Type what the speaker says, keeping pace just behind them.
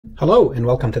Hello and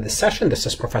welcome to this session. This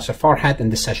is Professor Farhat. In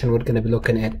this session, we're going to be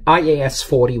looking at IAS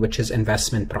 40, which is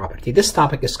investment property. This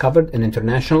topic is covered in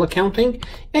international accounting,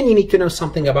 and you need to know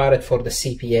something about it for the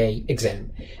CPA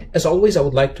exam. As always, I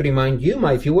would like to remind you,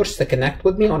 my viewers, to connect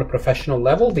with me on a professional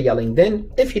level via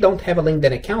LinkedIn. If you don't have a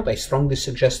LinkedIn account, I strongly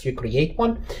suggest you create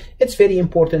one. It's very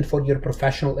important for your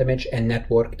professional image and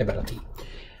network ability.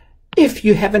 If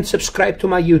you haven't subscribed to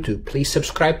my YouTube, please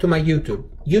subscribe to my YouTube.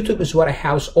 YouTube is where I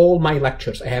house all my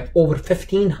lectures. I have over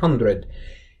 1,500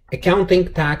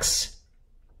 accounting, tax,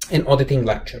 and auditing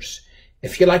lectures.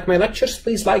 If you like my lectures,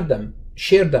 please like them,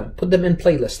 share them, put them in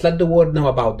playlists, let the world know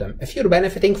about them. If you're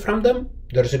benefiting from them,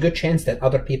 there's a good chance that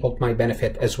other people might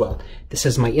benefit as well. This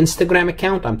is my Instagram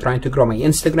account. I'm trying to grow my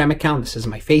Instagram account. This is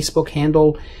my Facebook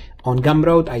handle on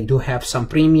Gumroad. I do have some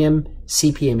premium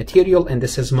CPA material, and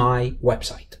this is my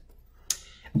website.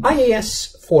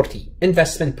 IAS 40,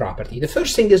 investment property. The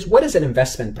first thing is, what is an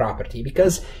investment property?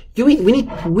 Because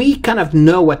we kind of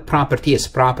know what property is: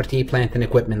 property, plant and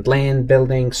equipment, land,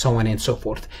 building, so on and so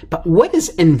forth. But what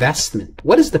is investment?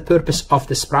 What is the purpose of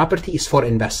this property? Is for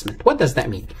investment. What does that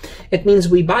mean? It means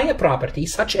we buy a property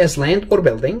such as land or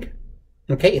building.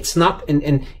 Okay, it's not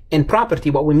in property.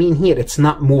 What we mean here, it's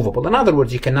not movable. In other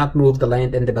words, you cannot move the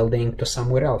land and the building to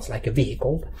somewhere else, like a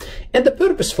vehicle. And the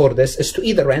purpose for this is to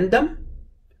either rent them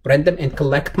and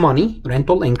collect money,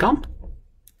 rental income,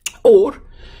 or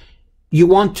you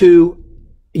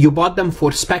bought them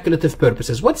for speculative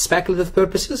purposes. What speculative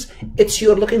purposes? It's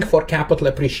you're looking for capital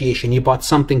appreciation. You bought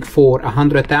something for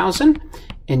 100,000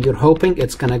 and you're hoping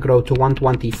it's going to grow to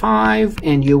 125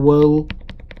 and you will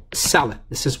sell it.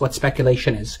 This is what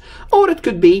speculation is. Or it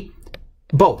could be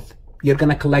both. You're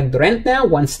going to collect the rent now.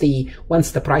 Once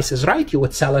the price is right, you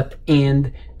would sell it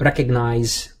and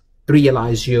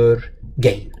realize your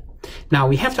gain. Now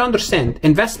we have to understand,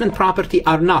 investment property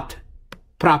are not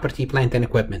property, plant and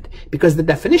equipment, because the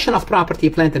definition of property,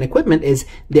 plant and equipment is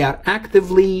they are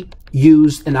actively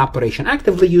used in operation.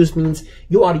 Actively used means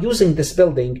you are using this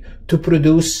building to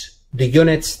produce the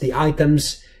units, the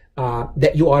items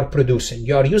that you are producing.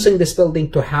 You are using this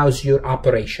building to house your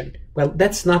operation. Well,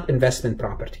 that's not investment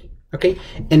property. Okay,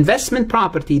 investment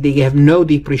property, they have no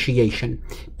depreciation.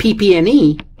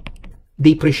 PP&E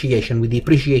depreciation. We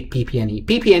depreciate PP&E.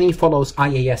 PP&E follows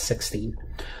IAS 16.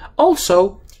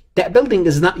 Also, that building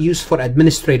is not used for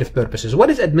administrative purposes. What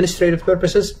is administrative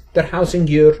purposes? They're housing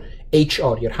your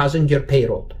HR, you're housing your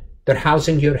payroll, they're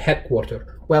housing your headquarters.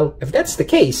 Well, if that's the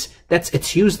case,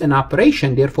 it's used in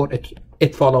operation, therefore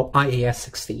it follows IAS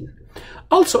 16.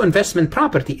 Also, investment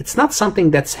property, it's not something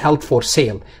that's held for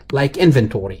sale, like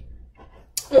inventory.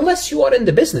 Unless you are in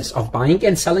the business of buying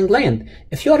and selling land.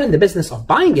 If you are in the business of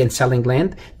buying and selling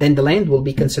land, then the land will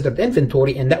be considered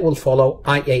inventory, and that will follow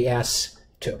IAS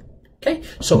 2. Okay,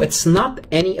 so it's not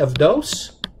any of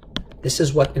those. This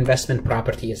is what investment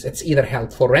property is. It's either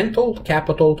held for rental,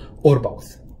 capital, or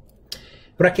both.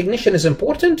 Recognition is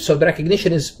important. So the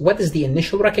recognition is, what is the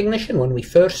initial recognition when we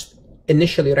first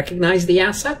initially recognize the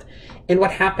asset, and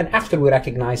what happened after we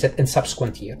recognize it in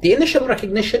subsequent year. The initial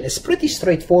recognition is pretty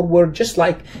straightforward, just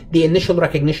like the initial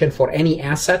recognition for any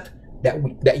asset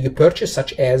that you purchase,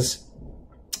 such as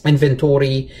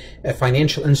inventory,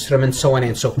 financial instruments, so on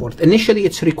and so forth. Initially,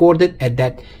 it's recorded at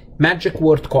that magic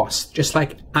word cost, just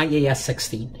like IAS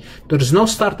 16. There is no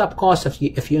startup cost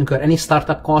if you incur any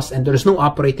startup cost, and there is no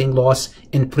operating loss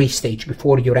in pre-stage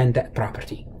before you rent that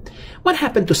property. What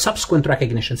happened to subsequent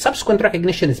recognition? Subsequent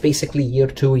recognition is basically year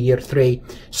 2, year 3,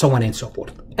 so on and so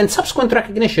forth. And subsequent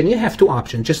recognition, you have two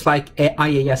options, just like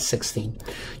IAS 16.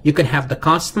 You can have the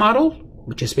cost model,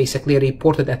 which is basically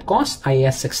reported at cost,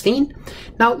 IAS 16.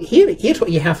 Now, here's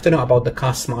what you have to know about the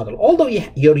cost model. Although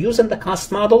you're using the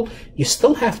cost model, you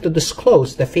still have to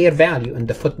disclose the fair value in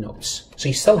the footnotes. So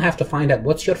you still have to find out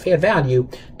what's your fair value,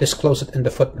 disclose it in the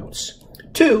footnotes.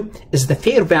 2 is the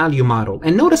fair value model.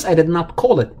 And notice I did not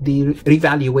call it the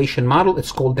revaluation model.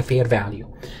 It's called the fair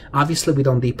value. Obviously, we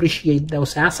don't depreciate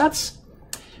those assets.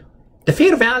 The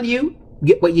fair value,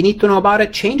 what you need to know about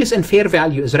it, changes in fair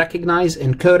value is recognized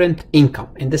in current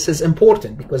income. And this is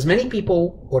important because many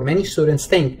people or many students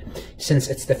think since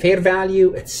it's the fair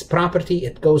value, it's property,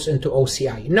 it goes into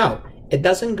OCI. No, it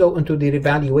doesn't go into the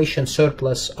revaluation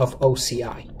surplus of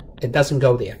OCI. It doesn't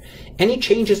go there. Any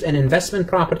changes in investment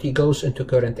property goes into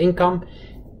current income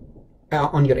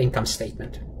on your income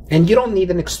statement. And you don't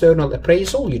need an external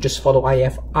appraisal. You just follow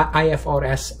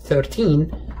IFRS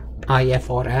 13,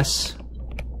 IFRS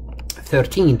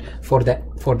 13 for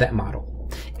that model.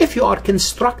 If you are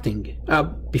constructing,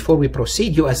 before we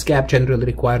proceed, US GAAP generally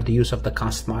require the use of the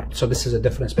cost model. So this is a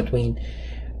difference between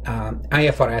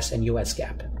IFRS and US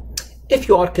GAAP. If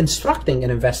you are constructing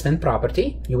an investment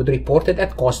property, you would report it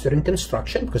at cost during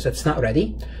construction because it's not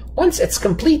ready. Once it's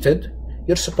completed,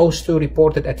 you're supposed to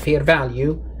report it at fair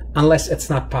value unless it's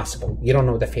not possible. You don't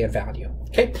know the fair value.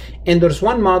 Okay? And there's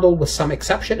one model with some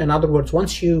exception. In other words,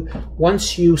 once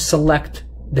you select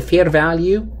the fair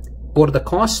value or the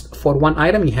cost for one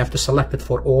item, you have to select it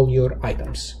for all your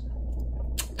items.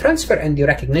 Transfer and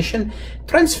derecognition.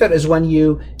 Transfer is when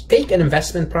you take an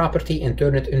investment property and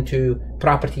turn it into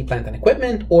property, plant, and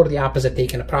equipment, or the opposite,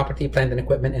 taking a property, plant, and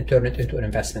equipment and turn it into an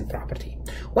investment property.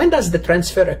 When does the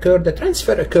transfer occur? The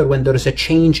transfer occurs when there is a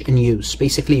change in use.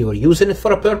 Basically, you were using it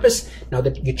for a purpose, now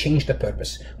that you change the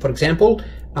purpose. For example,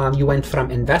 you went from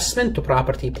investment to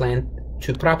property, plant,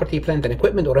 and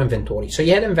equipment, or inventory. So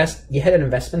you had an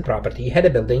investment property, you had a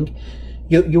building,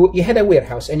 you had a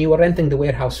warehouse, and you were renting the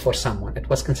warehouse for someone. It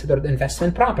was considered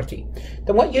investment property.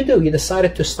 Then what you do, you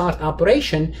decided to start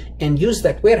operation and use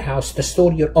that warehouse to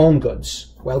store your own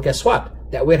goods. Well, guess what?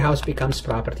 That warehouse becomes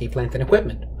property, plant, and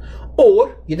equipment.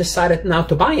 Or you decided now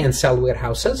to buy and sell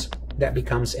warehouses. That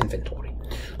becomes inventory.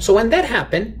 So when that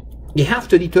happens, you have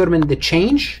to determine the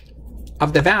change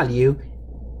of the value,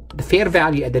 the fair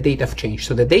value at the date of change.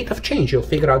 So the date of change, you'll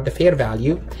figure out the fair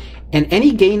value, and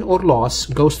any gain or loss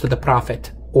goes to the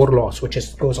profit or loss, which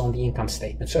goes on the income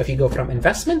statement. So if you go from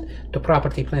investment to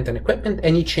property, plant, and equipment,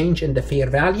 any change in the fair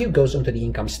value goes into the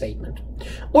income statement.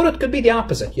 Or it could be the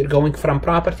opposite. You're going from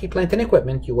property, plant, and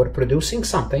equipment. You were producing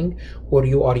something, or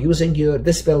you are using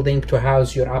this building to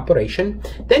house your operation.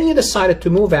 Then you decided to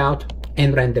move out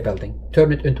and rent the building,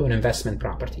 turn it into an investment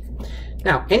property.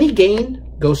 Now, any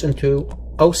gain goes into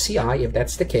OCI, if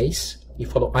that's the case. You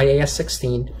follow IAS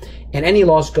 16, and any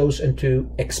loss goes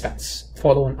into expense,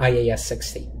 following IAS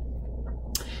 16.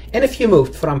 And if you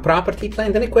moved from property,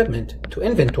 plant, and equipment to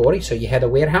inventory, so you had a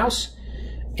warehouse,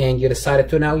 and you decided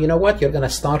to now, you know what, you're going to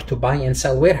start to buy and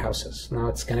sell warehouses. Now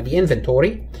it's going to be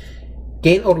inventory.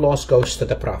 Gain or loss goes to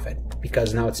the profit,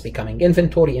 because now it's becoming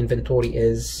inventory. Inventory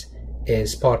is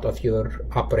part of your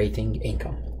operating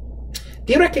income.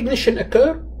 Derecognition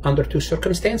occur under two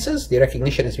circumstances.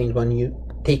 Derecognition is mean when you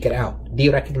take it out.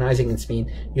 Derecognizing is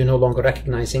mean you're no longer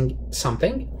recognizing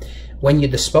something. When you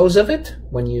dispose of it,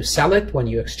 when you sell it, when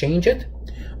you exchange it,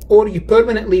 or you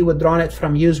permanently withdraw it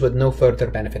from use with no further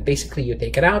benefit. Basically, you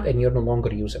take it out and you're no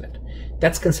longer using it.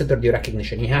 That's considered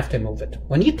derecognition. You have to move it.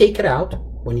 When you take it out,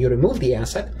 when you remove the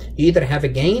asset, you either have a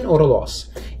gain or a loss.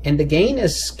 And the gain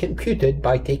is computed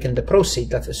by taking the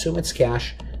proceed, let's assume it's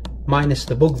cash, minus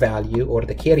the book value or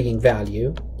the carrying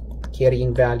value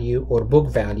or book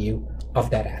value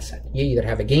of that asset. You either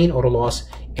have a gain or a loss,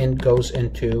 and goes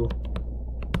into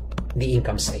the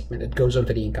income statement. It goes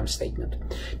into the income statement.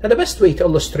 Now, the best way to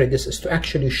illustrate this is to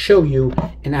actually show you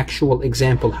an actual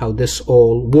example how this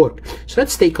all works. So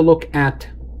let's take a look at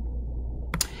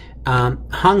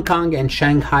Hong Kong and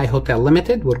Shanghai Hotel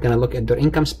Limited. We're going to look at their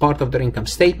income, part of their income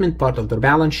statement, part of their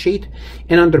balance sheet.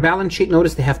 And on their balance sheet,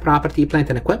 notice they have property, plant,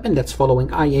 and equipment. That's following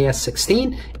IAS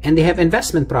 16. And they have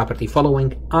investment property following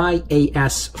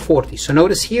IAS 40. So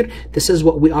notice here, this is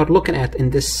what we are looking at in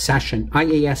this session,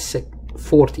 IAS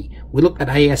 40. We looked at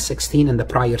IAS 16 in the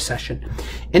prior session.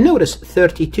 And notice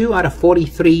 32 out of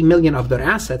 43 million of their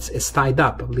assets is tied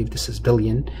up. I believe this is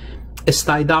billion, is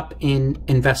tied up in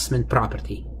investment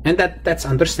property. And that's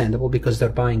understandable because they're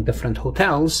buying different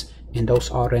hotels, and those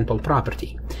are rental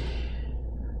property.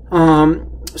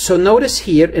 So notice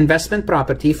here, investment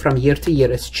property from year to year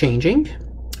is changing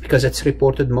because it's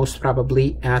reported most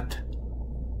probably at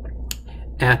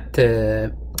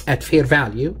fair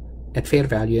value. And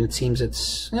it seems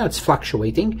it's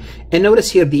fluctuating. And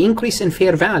notice here, the increase in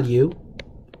fair value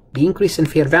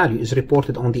is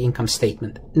reported on the income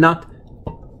statement, not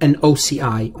an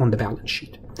OCI on the balance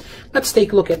sheet. Let's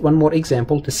take a look at one more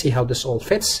example to see how this all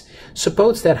fits.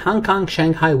 Suppose that Hong Kong,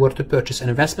 Shanghai were to purchase an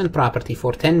investment property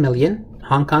for 10 million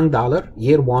Hong Kong dollar,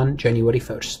 year 1, January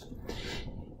 1st.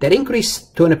 That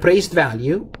increased to an appraised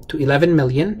value to 11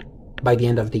 million by the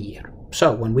end of the year.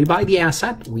 So when we buy the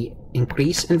asset, we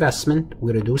increase investment,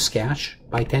 we reduce cash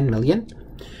by 10 million.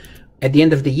 At the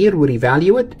end of the year, we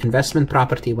revalue it. Investment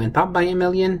property went up by $1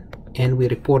 million, and we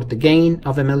report the gain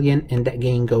of $1 million, and that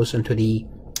gain goes into the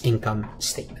income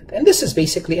statement. And this is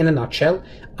basically, in a nutshell,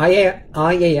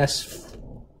 IAS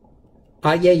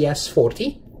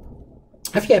 40.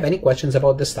 If you have any questions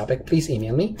about this topic, please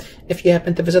email me. If you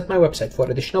happen to visit my website for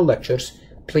additional lectures,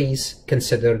 please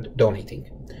consider donating.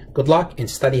 Good luck and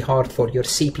study hard for your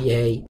CPA